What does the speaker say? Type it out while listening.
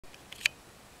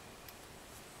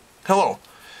Hello.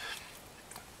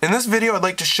 In this video I'd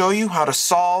like to show you how to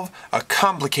solve a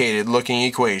complicated looking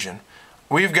equation.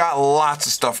 We've got lots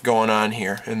of stuff going on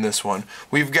here in this one.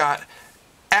 We've got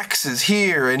x's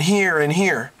here and here and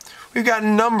here. We've got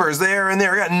numbers there and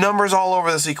there. We've got numbers all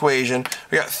over this equation.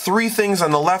 We've got 3 things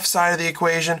on the left side of the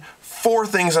equation, 4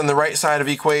 things on the right side of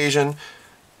the equation.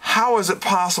 How is it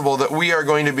possible that we are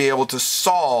going to be able to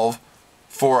solve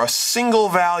for a single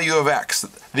value of x,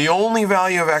 the only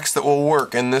value of x that will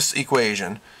work in this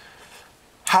equation?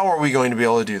 How are we going to be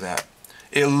able to do that?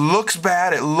 It looks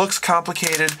bad, it looks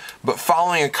complicated, but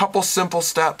following a couple simple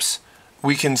steps,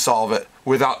 we can solve it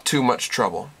without too much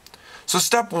trouble. So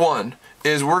step 1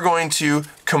 is we're going to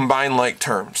combine like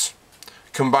terms.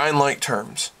 Combine like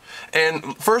terms.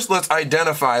 And first let's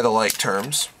identify the like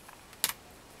terms.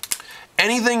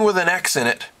 Anything with an x in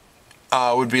it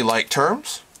would be like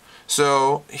terms.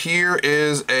 So here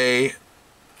is a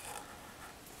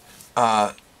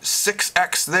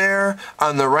 6x there.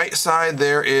 On the right side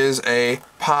there is a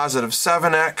positive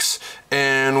 7x,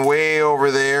 and way over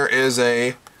there is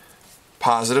a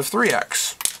positive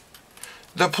 3x.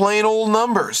 The plain old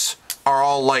numbers are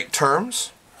all like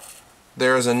terms.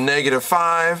 There is a negative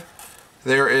 5,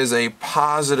 there is a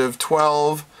positive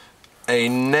 12, a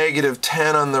negative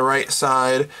 10 on the right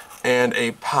side, and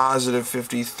a positive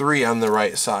 53 on the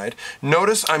right side.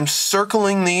 Notice I'm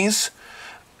circling these,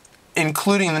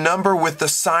 including the number with the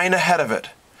sign ahead of it.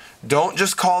 Don't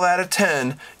just call that a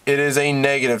 10, it is a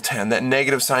negative 10. That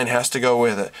negative sign has to go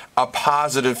with it. A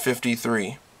positive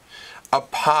 53. A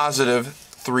positive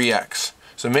 3x.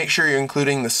 So make sure you're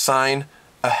including the sign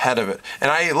ahead of it.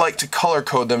 And I like to color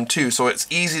code them too, so it's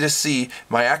easy to see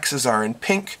my x's are in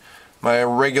pink, my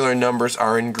regular numbers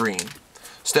are in green.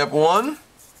 Step 1,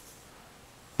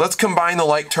 let's combine the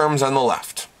like terms on the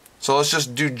left. So let's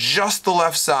just do just the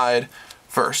left side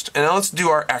first. And now let's do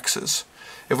our x's.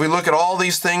 If we look at all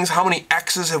these things, how many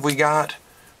x's have we got?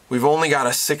 We've only got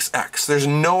a 6x. There's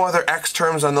no other x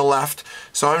terms on the left,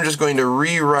 so I'm just going to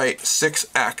rewrite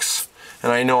 6x,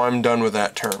 and I know I'm done with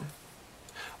that term.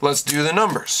 Let's do the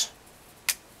numbers.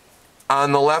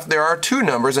 On the left there are 2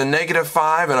 numbers, a negative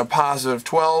 5 and a positive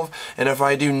 12, and if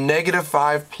I do negative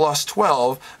 5 plus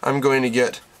 12, I'm going to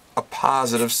get a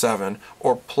positive 7,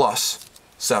 or plus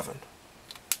 7.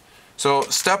 So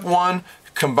step 1,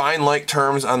 combine like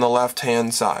terms on the left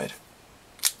hand side.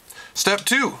 Step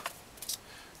 2,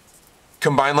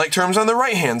 combine like terms on the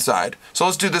right hand side. So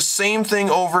let's do the same thing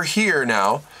over here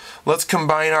now. Let's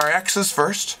combine our x's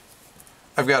first.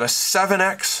 I've got a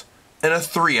 7x and a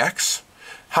 3x.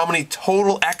 How many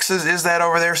total x's is that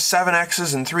over there?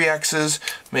 7x's and 3x's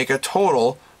make a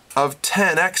total of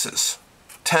 10x's.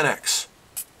 10x.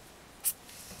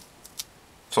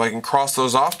 So I can cross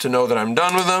those off to know that I'm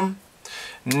done with them.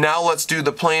 Now let's do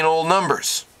the plain old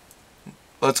numbers.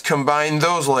 Let's combine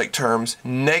those like terms.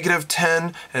 Negative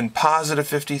 10 and positive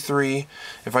 53.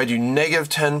 If I do negative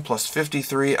 10 plus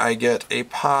 53, I get a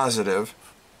positive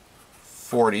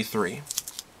 43.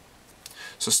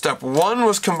 So step 1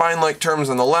 was combine like terms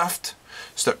on the left.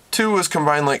 Step 2 was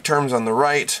combine like terms on the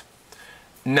right.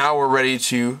 Now we're ready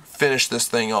to finish this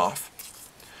thing off.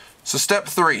 So step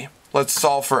 3, let's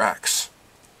solve for x.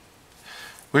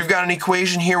 We've got an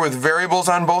equation here with variables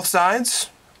on both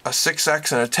sides, a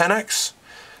 6x and a 10x.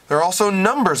 There are also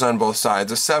numbers on both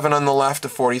sides, a 7 on the left, a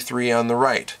 43 on the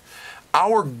right.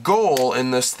 Our goal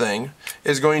in this thing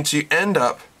is going to end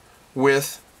up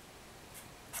with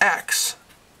x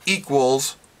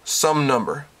equals some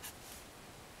number.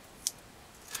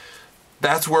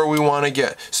 That's where we want to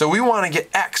get. So we want to get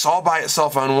x all by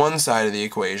itself on one side of the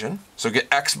equation. So get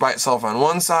x by itself on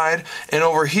one side, and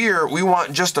over here we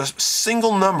want just a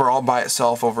single number all by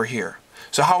itself over here.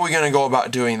 So how are we going to go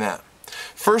about doing that?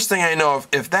 First thing I know,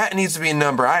 if that needs to be a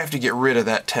number, I have to get rid of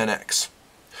that 10x.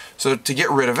 So to get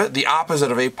rid of it, the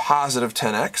opposite of a positive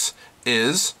 10x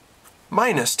is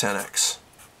minus 10x.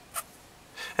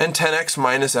 And 10x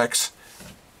minus x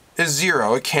is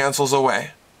 0. It cancels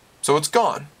away. So it's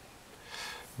gone.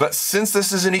 But since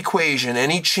this is an equation,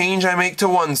 any change I make to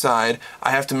one side, I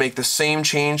have to make the same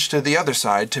change to the other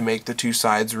side to make the two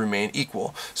sides remain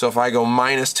equal. So if I go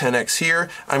minus 10x here,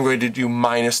 I'm going to do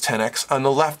minus 10x on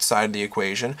the left side of the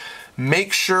equation.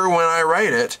 Make sure when I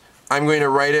write it, I'm going to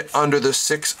write it under the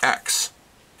 6x.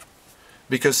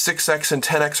 Because 6x and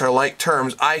 10x are like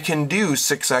terms, I can do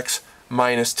 6x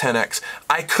minus 10x.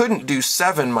 I couldn't do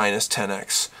 7 minus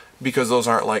 10x because those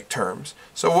aren't like terms.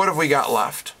 So what have we got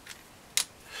left?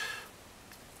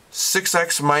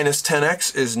 6x minus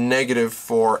 10x is negative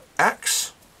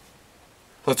 4x.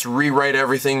 Let's rewrite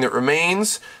everything that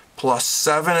remains. Plus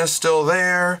 7 is still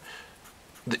there.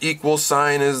 The equal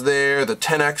sign is there, the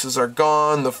 10x's are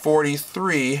gone, the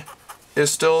 43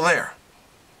 is still there.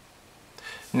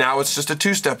 Now it's just a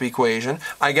two-step equation.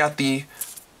 I got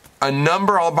a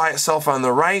number all by itself on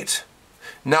the right.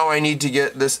 Now I need to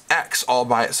get this x all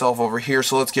by itself over here,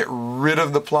 so let's get rid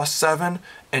of the plus 7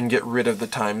 and get rid of the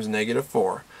times negative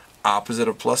 4. Opposite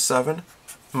of plus 7,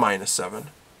 minus 7.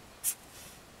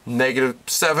 Negative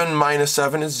 7 minus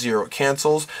 7 is 0. It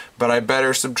cancels, but I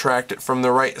better subtract it from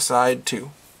the right side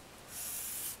too.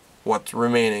 What's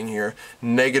remaining here?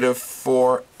 Negative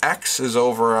 4x is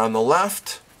over on the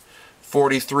left.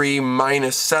 43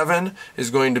 minus 7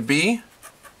 is going to be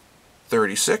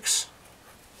 36.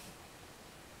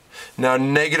 Now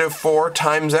negative 4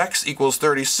 times x equals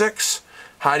 36.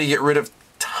 How do you get rid of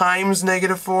times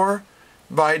negative 4?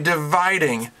 By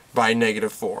dividing by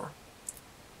negative 4.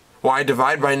 Why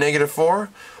divide by negative 4?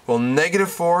 Well, negative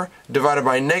 4 divided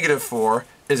by negative 4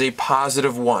 is a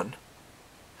positive 1,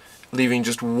 leaving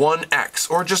just one x,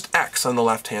 or just x on the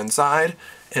left-hand side.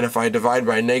 And if I divide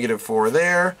by negative 4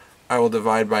 there, I will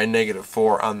divide by negative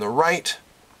 4 on the right.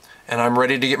 And I'm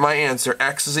ready to get my answer.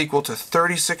 X is equal to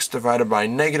 36 divided by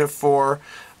negative 4.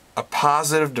 A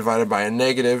positive divided by a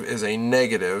negative is a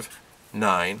negative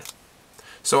 9.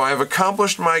 So I have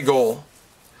accomplished my goal.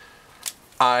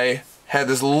 I had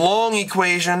this long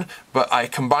equation, but I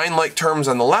combined like terms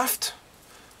on the left.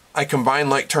 I combined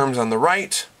like terms on the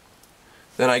right.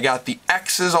 Then I got the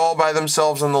x's all by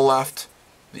themselves on the left,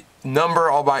 the number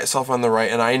all by itself on the right,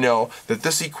 and I know that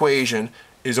this equation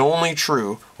is only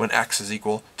true when x is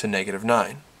equal to negative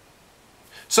 9.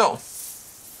 So,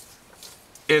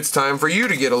 it's time for you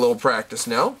to get a little practice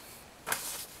now.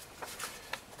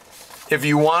 If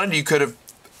you wanted, you could have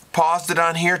paused it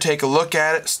on here, take a look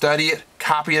at it, study it,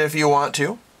 copy it if you want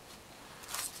to.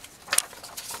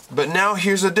 But now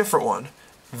here's a different one,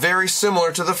 very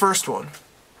similar to the first one.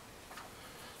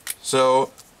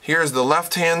 So here's the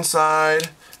left-hand side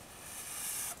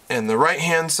and the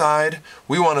right-hand side.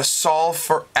 We want to solve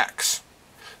for x.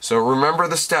 So remember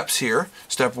the steps here.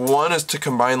 Step 1 is to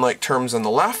combine like terms on the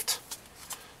left.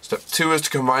 Step 2 is to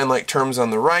combine like terms on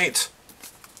the right.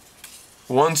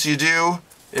 Once you do,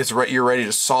 you're ready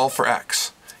to solve for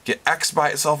x. Get x by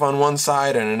itself on one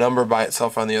side and a number by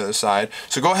itself on the other side.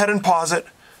 So go ahead and pause it,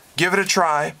 give it a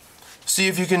try, see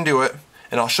if you can do it,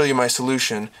 and I'll show you my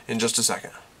solution in just a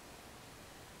second.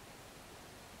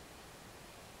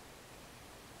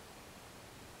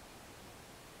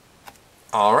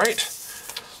 Alright,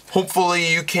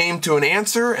 hopefully you came to an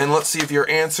answer, and let's see if your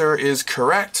answer is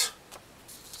correct.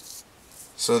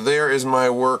 So there is my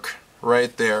work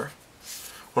right there.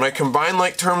 When I combine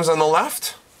like terms on the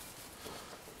left,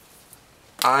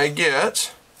 I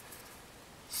get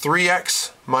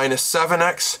 3x minus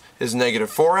 7x is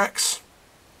negative 4x.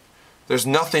 There's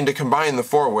nothing to combine the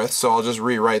 4 with, so I'll just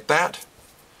rewrite that.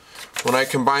 When I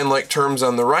combine like terms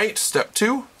on the right, step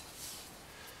 2,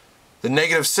 the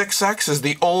negative 6x is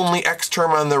the only x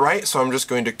term on the right, so I'm just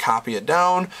going to copy it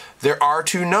down. There are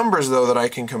two numbers, though, that I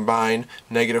can combine.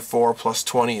 Negative 4 plus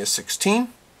 20 is 16.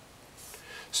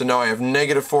 So now I have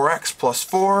negative 4x plus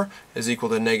 4 is equal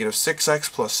to negative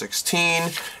 6x plus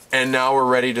 16, and now we're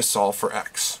ready to solve for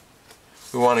x.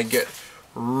 We want to get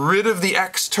rid of the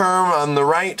x term on the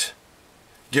right,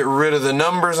 get rid of the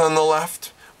numbers on the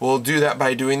left. We'll do that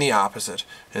by doing the opposite,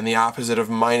 and the opposite of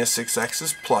minus 6x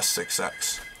is plus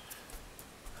 6x.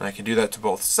 And I can do that to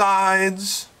both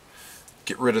sides.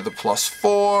 Get rid of the plus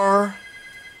 4,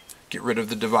 get rid of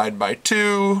the divide by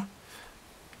 2,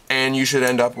 and you should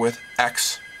end up with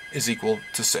x is equal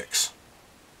to 6.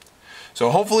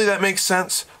 So hopefully that makes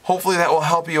sense. Hopefully that will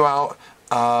help you out,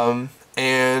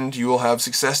 and you will have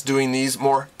success doing these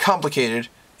more complicated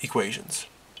equations.